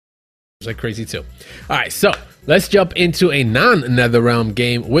like crazy too. All right, so let's jump into a non-NetherRealm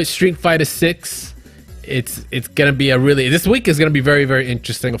game with Street Fighter 6. It's gonna be this week is gonna be very, very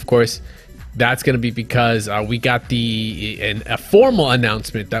interesting. Of course, that's gonna be because we got a formal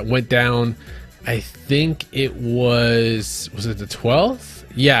announcement that went down. I think it was it the 12th?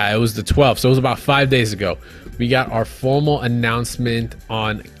 Yeah, it was the 12th. So it was about 5 days ago. We got our formal announcement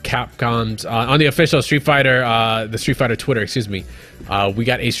on Capcom's on the official Street Fighter, the Street Fighter Twitter, excuse me. We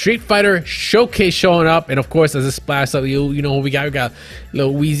got a Street Fighter showcase showing up, and of course, as a splash up, you know who we got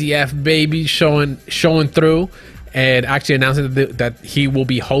little Wheezy F baby showing through, and actually announcing that he will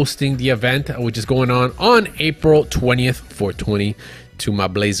be hosting the event, which is going on April 20th, 420, to my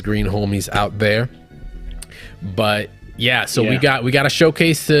Blaze Green homies out there. But yeah, so we got a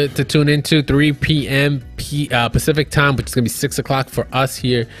showcase to tune into 3 p.m. Pacific time, which is gonna be 6 o'clock for us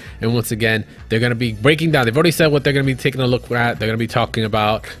here. And once again, they're gonna be breaking down. They've already said what they're gonna be taking a look at. They're gonna be talking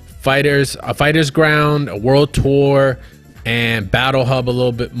about a Fighters Ground, a World Tour, and Battle Hub a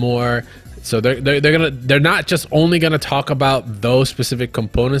little bit more. So they're not just only gonna talk about those specific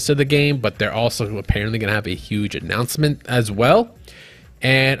components of the game, but they're also apparently gonna have a huge announcement as well.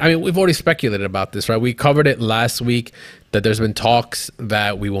 And I mean, we've already speculated about this, right? We covered it last week that there's been talks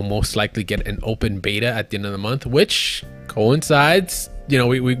that we will most likely get an open beta at the end of the month, which coincides. You know,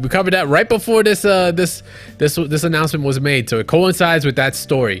 we covered that right before this announcement was made, so it coincides with that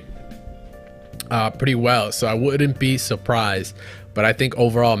story pretty well. So I wouldn't be surprised. But I think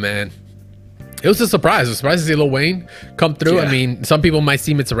overall, man, it was a surprise. I was surprised to see Lil Wayne come through. Yeah. I mean, some people might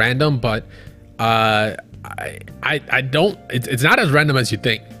seem it's random, but I don't. It's not as random as you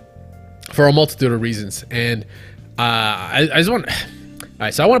think, for a multitude of reasons. And I just want. All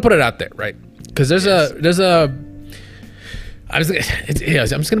right, so I want to put it out there, right? Because there's a. I'm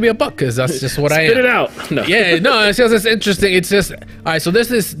just gonna be a buck because that's just what I am. Spit it out. No. Yeah, no, it's interesting. It's just all right. So there's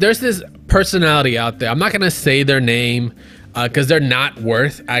this personality out there. I'm not gonna say their name because they're not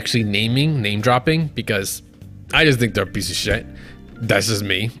worth actually name dropping, because I just think they're a piece of shit. That's just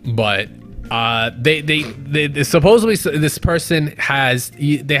me, but. They supposedly, this person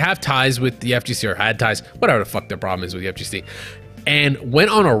they have ties with the FGC, or had ties, whatever the fuck their problem is with the FGC, and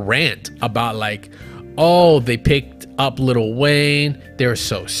went on a rant about like, oh, they picked up Lil Wayne, they're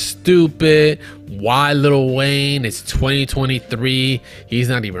so stupid, why Lil Wayne, it's 2023, he's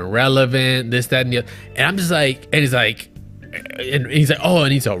not even relevant, this, that, and the other. And I'm just like, and he's like, oh,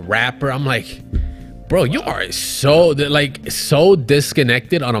 and he's a rapper. I'm like, bro, you are so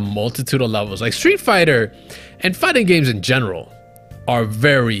disconnected on a multitude of levels. Like, Street Fighter and fighting games in general are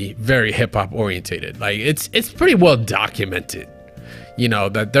very, very hip hop orientated. Like, it's pretty well documented, you know,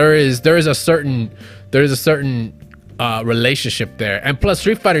 that there is a certain relationship there. And plus,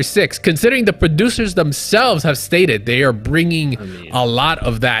 Street Fighter 6, considering the producers themselves have stated they are bringing a lot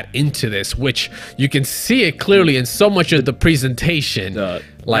of that into this, which you can see it clearly in so much of the presentation.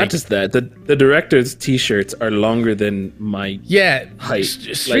 Like, not just that, the director's t-shirts are longer than my height.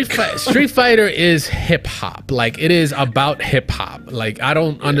 Street Fighter is hip hop. Like, it is about hip hop. Like, I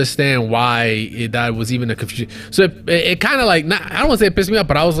don't understand why that was even a confusion. So it kind of like, I don't want to say it pissed me off,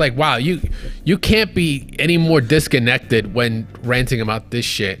 but I was like, wow, you can't be any more disconnected when ranting about this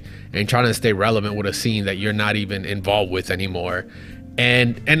shit and trying to stay relevant with a scene that you're not even involved with anymore.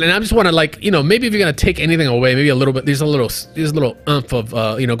 And I just want to, like, you know, maybe if you're gonna take anything away, maybe a little bit, there's a little oomph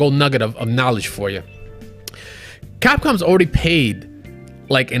of you know, gold nugget of knowledge for you. Capcom's already paid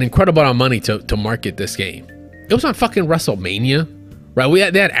like an incredible amount of money to market this game. It was on fucking WrestleMania,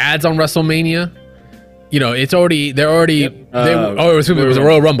 right? They had ads on WrestleMania. You know, it was a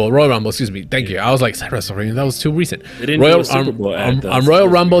Royal Rumble, excuse me. Thank you. I was like, WrestleMania, that was too recent. They didn't do a Super Bowl ad. On Royal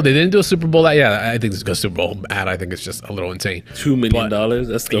Rumble, they didn't do a Super Bowl ad. Yeah, I think it's a Super Bowl ad. I think it's just a little insane. $2 million.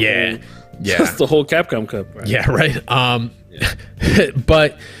 That's the that's the whole Capcom Cup. Right? Yeah, right.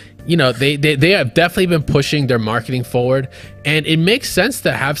 But you know, they have definitely been pushing their marketing forward, and it makes sense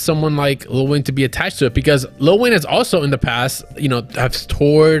to have someone like Lil Wayne to be attached to it, because Lil Wayne has also in the past, you know,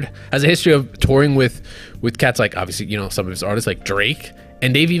 has a history of touring with cats like, obviously, you know, some of his artists like Drake,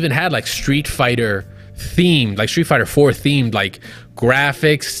 and they've even had like Street Fighter themed, like Street Fighter 4 themed, like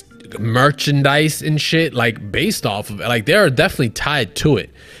graphics, merchandise and shit, like based off of it. Like, they are definitely tied to it.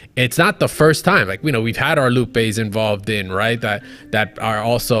 It's not the first time. Like, you know, we've had our Lupes involved in, right, that are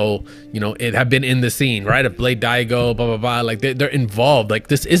also, you know, it have been in the scene, right, of Blade Daigo, blah blah blah. Like, they're involved. Like,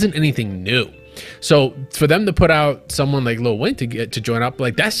 this isn't anything new. So for them to put out someone like Lil Wayne to join up,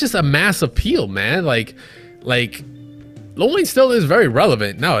 like, that's just a mass appeal, man. Like Lil Wayne still is very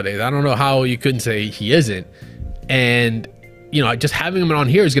relevant nowadays. I don't know how you couldn't say he isn't. And you know, just having them on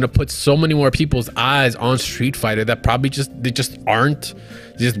here is going to put so many more people's eyes on Street Fighter that probably they just weren't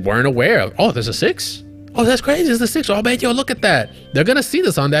aware of. Oh, there's a 6. Oh, that's crazy. There's a 6. Oh man, yo, look at that. They're going to see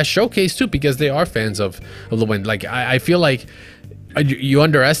this on that showcase too, because they are fans of the win. Like I feel like you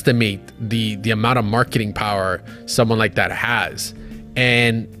underestimate the amount of marketing power someone like that has.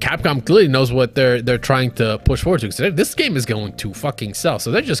 And Capcom clearly knows what they're trying to push forward to, because this game is going to fucking sell.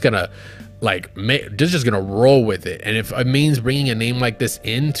 So they're just gonna they're just gonna roll with it. And if it means bringing a name like this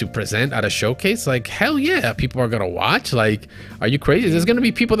in to present at a showcase, like hell yeah, people are gonna watch. Like, are you crazy? There's gonna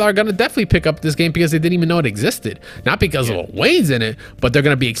be people that are gonna definitely pick up this game because they didn't even know it existed. Not because of Wayne's in it, but they're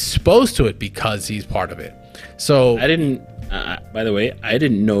gonna be exposed to it because he's part of it. So I didn't. By the way, I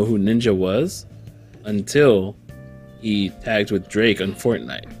didn't know who Ninja was until he tagged with Drake on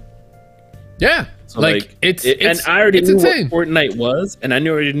Fortnite. Yeah, so like and I already knew what Fortnite was, and I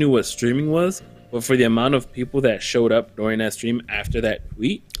already knew what streaming was. But for the amount of people that showed up during that stream after that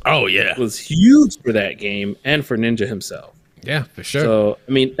tweet, oh yeah, it was huge for that game and for Ninja himself. Yeah, for sure. So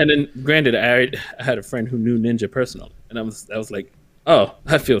I mean, and then granted, I had a friend who knew Ninja personally, and I was like, oh,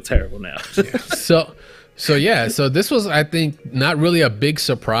 I feel terrible now. Yeah. So this was, I think, not really a big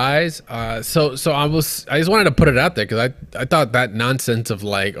surprise. So I just wanted to put it out there because I thought that nonsense of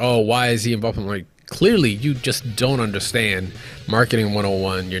like, oh, why is he involved? I'm like, clearly you just don't understand marketing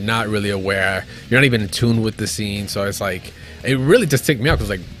 101. You're not really aware. You're not even in tune with the scene. So it's like, it really just ticked me off. It was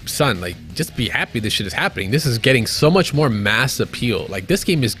like, son, like, just be happy this shit is happening. This is getting so much more mass appeal. Like, this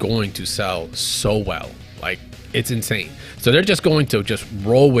game is going to sell so well. Like, it's insane. So they're just going to just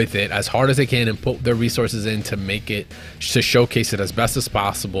roll with it as hard as they can and put their resources in to make it, to showcase it as best as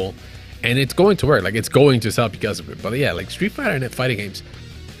possible. And it's going to work. Like, it's going to sell because of it. But yeah, like Street Fighter and fighting games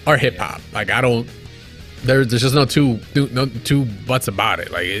are hip hop. Like, there's just no two buts about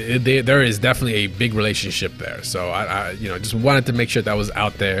it. Like, there is definitely a big relationship there. So I just wanted to make sure that was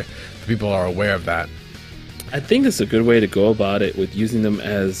out there. People are aware of that. I think it's a good way to go about it with using them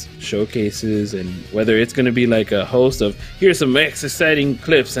as showcases, and whether it's going to be like a host of here's some exciting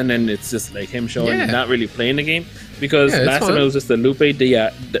clips, and then it's just like him showing, not really playing the game. Because last time it was just the Lupe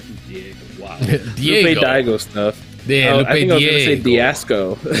Diego stuff. Yeah, I think I was going to say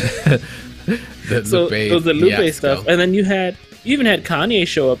Diasco. So it was the Lupe stuff, and then you even had Kanye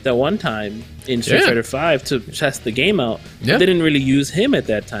show up that one time in Street Fighter 5 to test the game out. Yeah. They didn't really use him at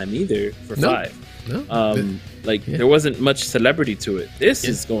that time either for 5. No. There wasn't much celebrity to it. This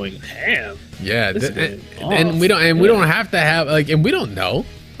is going ham. Yeah, and we don't have to have and we don't know.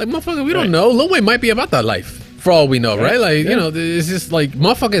 Like, motherfucker, we don't know. Lil Wayne might be about that life for all we know, right? Like, you know, it's just like,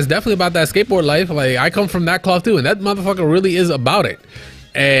 motherfucker is definitely about that skateboard life. Like, I come from that cloth too, and that motherfucker really is about it.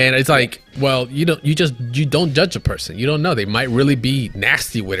 And it's like, well, you don't judge a person. You don't know. They might really be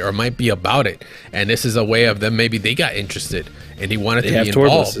nasty with it or might be about it. And this is a way of them. Maybe they got interested and he wanted to be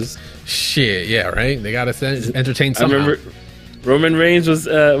involved. Shit, yeah, right. They got to entertain somehow. I remember Roman Reigns was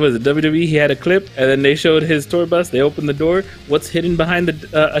it WWE? He had a clip, and then they showed his tour bus. They opened the door. What's hidden behind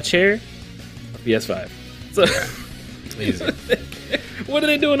a chair? A PS5. So easy. What are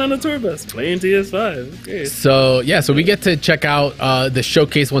they doing on the tour bus? Playing PS5. Okay. So we get to check out the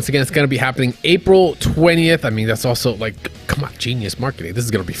showcase once again. It's going to be happening April 20th. I mean, that's also like, come on, genius marketing. This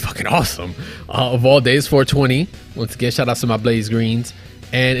is going to be fucking awesome. Of all days, 420. Once again, shout out to my Blaze Greens.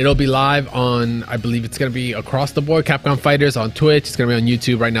 And it'll be live on, I believe it's going to be across the board, Capcom Fighters on Twitch. It's going to be on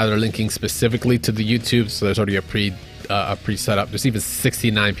YouTube. Right now, they're linking specifically to the YouTube. So there's already a pre-set up. There's even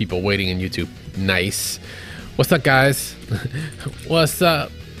 69 people waiting in YouTube. Nice. What's up, guys? What's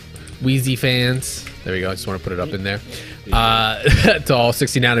up, Wheezy fans? There we go. I just want to put it up in there. To all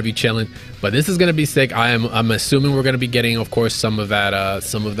 69 of you chilling. But this is going to be sick. I'm assuming we're going to be getting, of course, some of that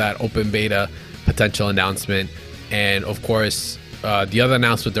open beta potential announcement. And, of course, the other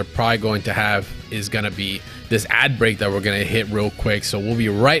announcement they're probably going to have is going to be this ad break that we're going to hit real quick. So we'll be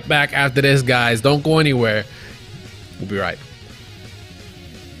right back after this, guys. Don't go anywhere. We'll be right.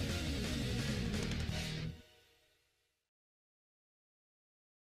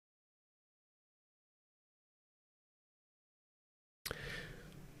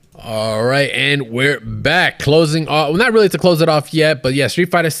 All right, and we're back. Closing off, well, not really to close it off yet, but yeah, Street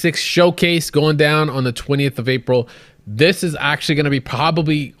Fighter 6 showcase going down on the 20th of April. This is actually going to be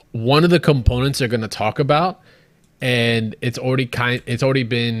probably one of the components they're going to talk about, and it's already kind of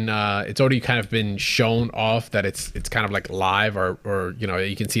been shown off that it's kind of like live or you know,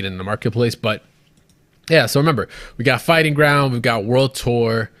 you can see it in the marketplace. But yeah, so remember, we got Fighting Ground, we've got World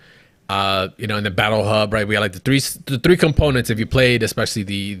Tour. You know, in the Battle Hub, right? We got like the three components. If you played, especially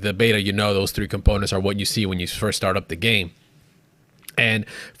the beta, you know those three components are what you see when you first start up the game. And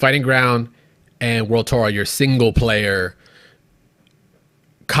Fighting Ground and World Tour are your single player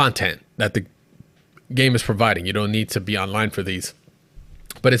content that the game is providing. You don't need to be online for these.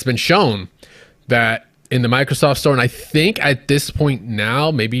 But it's been shown that in the Microsoft Store, and I think at this point now,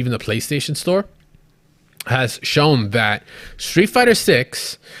 maybe even the PlayStation Store, has shown that Street Fighter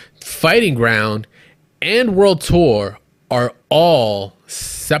 6, Fighting Ground, and World Tour are all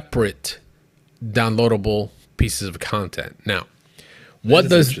separate downloadable pieces of content. Now, what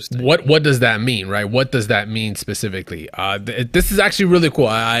does that mean, right? What does that mean specifically? This is actually really cool.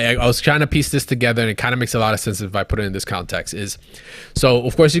 I was trying to piece this together, and it kind of makes a lot of sense if I put it in this context. So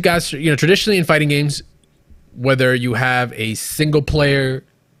of course, you guys, traditionally in fighting games, whether you have a single player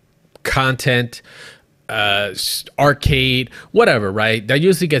content, arcade, whatever, right? That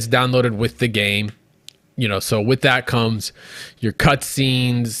usually gets downloaded with the game. So with that comes your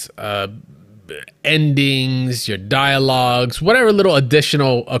cutscenes, endings, your dialogues, whatever little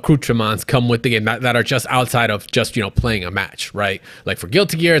additional accoutrements come with the game that are just outside of just playing a match, right? Like for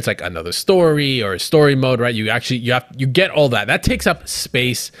Guilty Gear, it's like another story or a story mode, right? You get all that takes up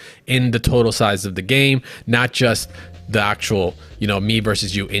space in the total size of the game, not just the actual me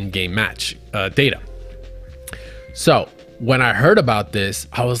versus you in-game match data. So when I heard about this,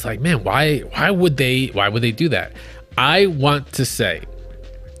 I was like, man, why would they do that? I want to say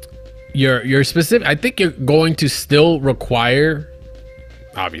you're specific. I think you're going to still require,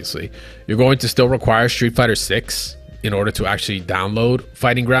 obviously, you're going to still require Street Fighter 6 in order to actually download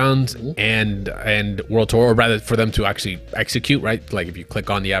Fighting Grounds and World Tour, or rather for them to actually execute, right? Like if you click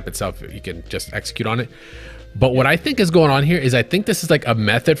on the app itself, you can just execute on it. But what I think is going on here is I think this is like a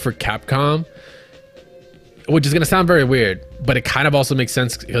method for Capcom, which is going to sound very weird, but it kind of also makes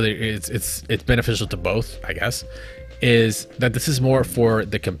sense because it's beneficial to both, I guess, is that this is more for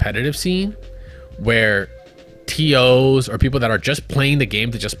the competitive scene where TOs or people that are just playing the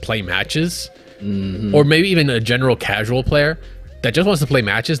game to just play matches, or maybe even a general casual player that just wants to play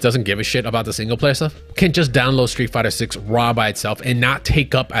matches, doesn't give a shit about the single player stuff, can just download Street Fighter 6 raw by itself and not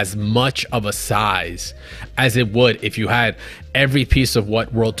take up as much of a size as it would if you had every piece of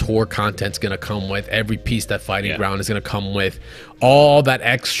what World Tour content's gonna come with, every piece that Fighting Ground is gonna come with, all that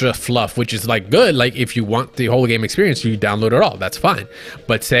extra fluff, which is like good. Like if you want the whole game experience, you download it all, that's fine.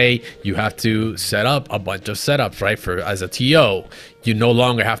 But say you have to set up a bunch of setups, right? As a TO, you no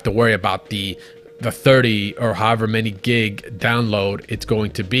longer have to worry about the 30 or however many gig download it's going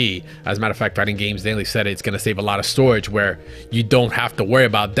to be. As a matter of fact, Fighting Games Daily said it's going to save a lot of storage where you don't have to worry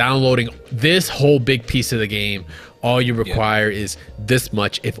about downloading this whole big piece of the game. All you require is this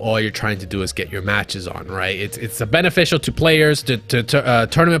much if all you're trying to do is get your matches on, right? It's beneficial to players, to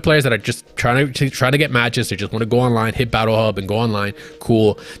tournament players that are just trying to get matches. They just want to go online, hit Battle Hub and go online.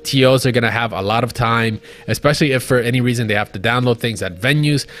 Cool. TOs are going to have a lot of time, especially if for any reason they have to download things at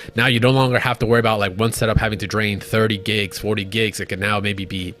venues. Now you no longer have to worry about like one setup having to drain 30 gigs, 40 gigs. It can now maybe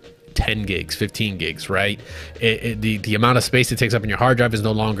be 10 gigs, 15 gigs, right? The amount of space it takes up in your hard drive is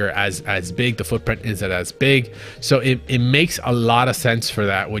no longer as big. The footprint isn't as big. So it makes a lot of sense for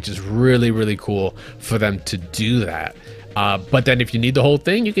that, which is really, really cool for them to do that. But then if you need the whole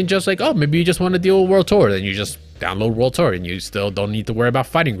thing, you can just like, oh, maybe you just want to deal with World Tour. Then you just download World Tour and you still don't need to worry about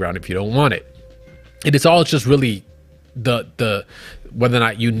Fighting Ground if you don't want it. And it's all just really the whether or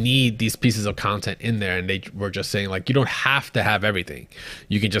not you need these pieces of content in there, and they were just saying like you don't have to have everything.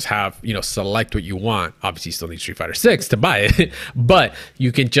 You can just have select what you want. Obviously you still need Street Fighter 6 to buy it, but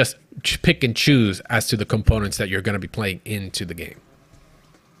you can just pick and choose as to the components that you're going to be playing into the game.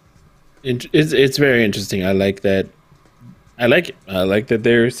 It's very interesting. I like that. I like that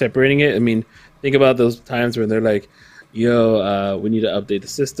they're separating it. I mean, think about those times when they're like, yo, we need to update the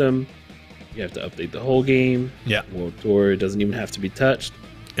system. You have to update the whole game. Yeah. World Tour doesn't even have to be touched.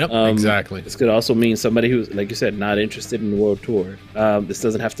 Yep, exactly. This could also mean somebody who's, like you said, not interested in the World Tour. This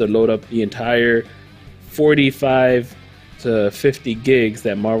doesn't have to load up the entire 45 to 50 gigs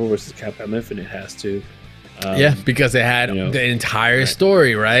that Marvel vs. Capcom Infinite has to. Because it had the entire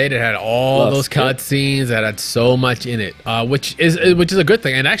story, right? It had all those cutscenes that had so much in it, which is a good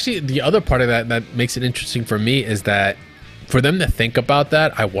thing. And actually, the other part of that makes it interesting for me is that for them to think about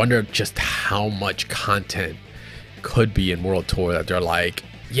that, I wonder just how much content could be in World Tour that they're like,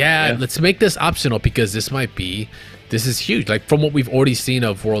 let's make this optional because this is huge. Like from what we've already seen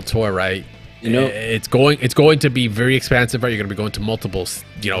of World Tour, right? It's going to be very expansive, right? You're going to be going to multiple,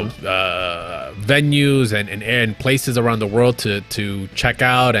 venues and places around the world to check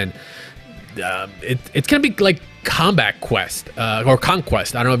out, and it's going to be like Combat Quest or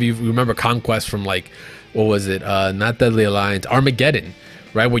Conquest. I don't know if you remember Conquest from like, what was it? Not Deadly Alliance, Armageddon,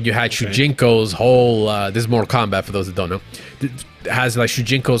 right? Where you had Shujinko's whole. This is Mortal Kombat for those that don't know. It has like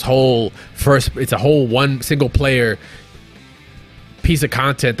Shujinko's whole it's a whole one single player piece of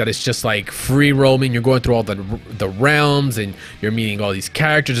content that is just like free roaming. You're going through all the realms and you're meeting all these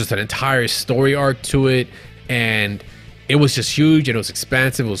characters. Just an entire story arc to it, and it was just huge and it was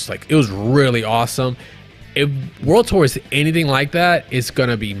expansive. It was really awesome. If World Tour is anything like that, it's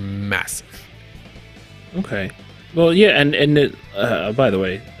gonna be massive. Okay. Well, yeah, and by the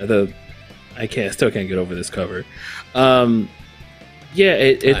way, I still can't get over this cover. Yeah,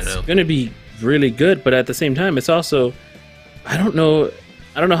 it's gonna be really good, but at the same time, it's also, I don't know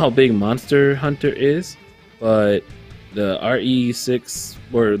how big Monster Hunter is, but the RE6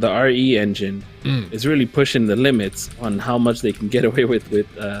 or the RE engine is really pushing the limits on how much they can get away with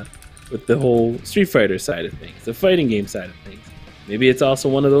the whole Street Fighter side of things, the fighting game side of things. Maybe it's also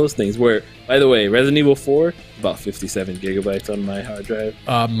one of those things where, by the way, Resident Evil 4, about 57 gigabytes on my hard drive.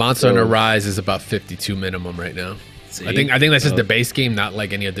 Monster Hunter Rise is about 52 minimum right now. See? I think that's just the base game, not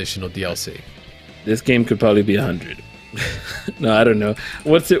like any additional DLC. This game could probably be 100. No, I don't know.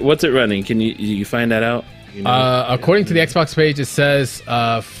 What's it running? Can you find that out? You know? According to the Xbox page, it says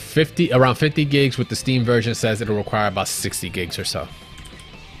around 50 gigs. With the Steam version, says it'll require about 60 gigs or so.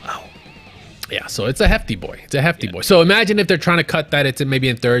 Wow. Yeah, so it's a hefty boy. It's a hefty boy. So imagine if they're trying to cut that, it's maybe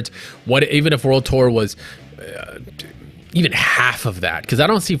in thirds. What even if World Tour was even half of that? Because I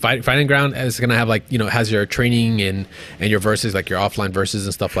don't see Fighting Ground as gonna have has your training and your verses, like your offline verses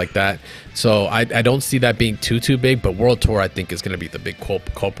and stuff like that. So I don't see that being too big. But World Tour, I think, is gonna be the big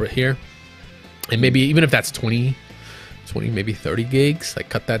culprit here. And maybe even if that's 20, maybe 30 gigs, like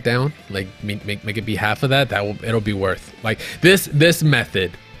cut that down, like make it be half of that. It'll be worth, like this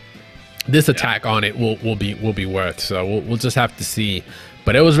method. This attack on it will be worth. So we'll just have to see.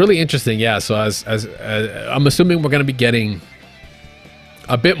 But it was really interesting, yeah. So as I'm assuming we're gonna be getting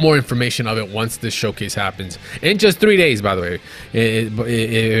a bit more information of it once this showcase happens in just 3 days. By the way,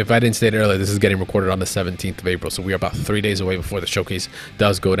 if I didn't state it earlier, this is getting recorded on the 17th of April, so we are about 3 days away before the showcase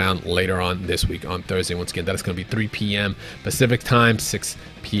does go down later on this week on Thursday. Once again, that is going to be 3 p.m. Pacific time, 6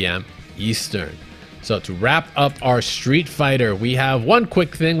 p.m. Eastern. So to wrap up our Street Fighter, we have one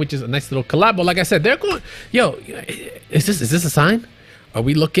quick thing, which is a nice little collab. But like I said, they're going. Yo, is this a sign? Are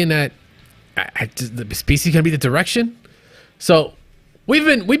we looking at the PC gonna be the direction? So we've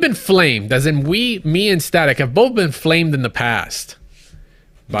been flamed, as in me and Static have both been flamed in the past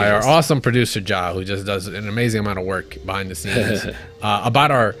by our awesome producer Ja, who just does an amazing amount of work behind the scenes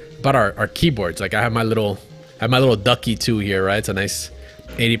about our keyboards. Like I have my little Ducky 2 here, right? It's a nice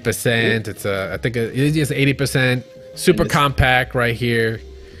 80%. It's I think it's just 80%, super compact right here.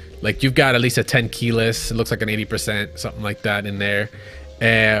 Like you've got at least a 10 keyless. It looks like an 80%, something like that in there,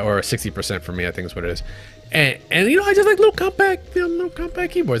 or 60% for me, I think is what it is. And I just like little compact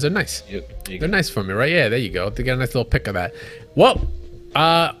keyboards. They're nice. Yep, they're nice for me, right? Yeah, there you go. To get a nice little pick of that. Well,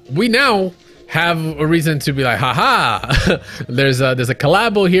 we now have a reason to be like, haha. there's a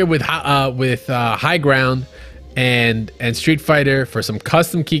collabo here with Higround and Street Fighter for some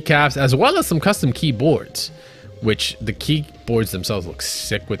custom keycaps as well as some custom keyboards, which the keyboards themselves look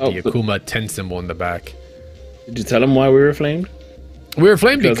sick with the Akuma 10 symbol in the back. Did you tell them why we were flamed? We were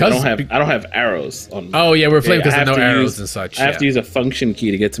flamed because I don't have arrows on. Oh yeah, we're flamed because there's no arrows and such. I have to use a function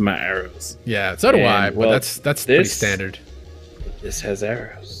key to get to my arrows. Yeah, so do I. But that's pretty standard. This has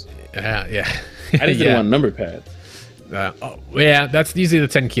arrows. Yeah. I just didn't want number pads. Yeah, that's usually the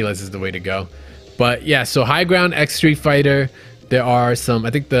 10 keyless is the way to go. But yeah, so Higround X Street Fighter. There are some. I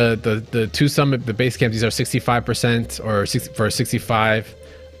think the two summit, the base camp. These are 65% or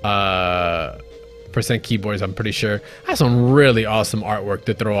 65% keyboards. I'm pretty sure. Has some really awesome artwork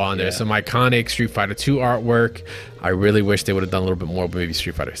to throw on there. Some iconic Street Fighter 2 artwork. I really wish they would have done a little bit more. Maybe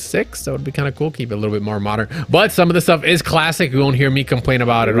Street Fighter 6. That would be kind of cool. Keep it a little bit more modern. But some of the stuff is classic. You won't hear me complain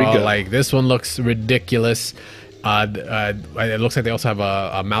about it at all. Like this one looks ridiculous. It looks like they also have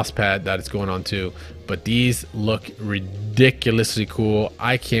a mouse pad that is going on too, but these look ridiculously cool.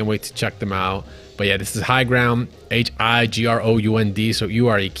 I can't wait to check them out. But yeah, this is Higround, Higround. So you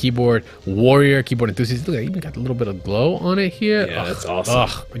are a keyboard warrior, keyboard enthusiast. Look, I even got a little bit of glow on it here. Yeah, that's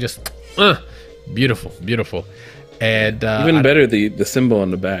awesome. Just beautiful. And even better, the symbol on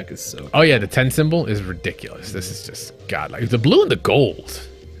the back is so. Oh yeah, the 10 symbol is ridiculous. This is just godlike. The blue and the gold.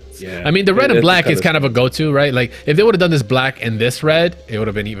 Yeah. I mean, the red and black is kind of a go-to, right? Like if they would have done this black and this red, it would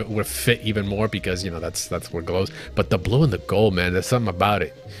have fit even more because that's what glows. But the blue and the gold, man, there's something about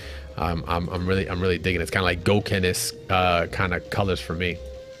it. I'm really digging it. It's kind of like Goken-esque kind of colors for me.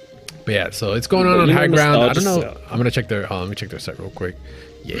 But yeah, so it's going on Higround. I don't know. I'm gonna check their. Let me check their site real quick.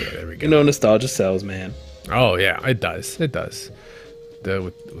 Yeah, there we go. Nostalgia sells, man. Oh yeah, it does.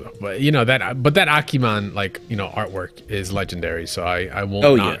 But you know that, but that Akiman, like, you know, artwork is legendary. So I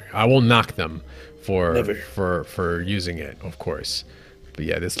won't I won't knock them for using it, of course. But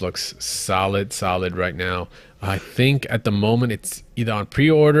yeah, this looks solid right now. I think at the moment it's either on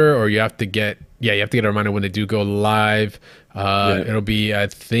pre-order or you have to get a reminder when they do go live. It'll be, I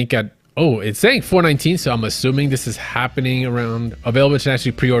think, at it's saying 4/19, so I'm assuming this is happening around available to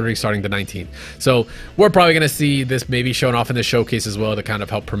actually pre-ordering starting the 19th. So we're probably gonna see this maybe showing off in the showcase as well to kind of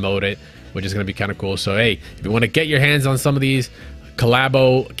help promote it, which is gonna be kind of cool. So hey, if you want to get your hands on some of these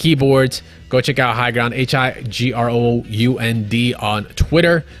Collabo keyboards, go check out Higround, Higround on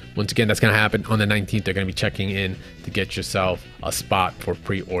Twitter. Once again, that's going to happen on the 19th. They're going to be checking in to get yourself a spot for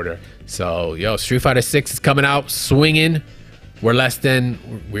pre-order. So, yo, Street Fighter 6 is coming out swinging. We're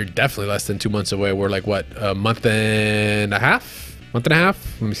definitely less than 2 months away. We're like, what, a month and a half? Let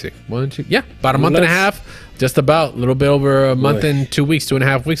me see. 1, 2, yeah, about a month and a half. Just about, a little bit over a month and 2 weeks,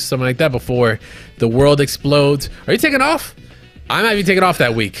 2.5 weeks, something like that before the world explodes. Are you taking off? I might be taking off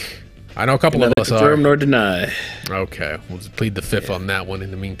that week. I know a couple of us are. Confirm nor deny. Okay, we'll just plead the fifth on that one in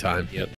the meantime. Yep.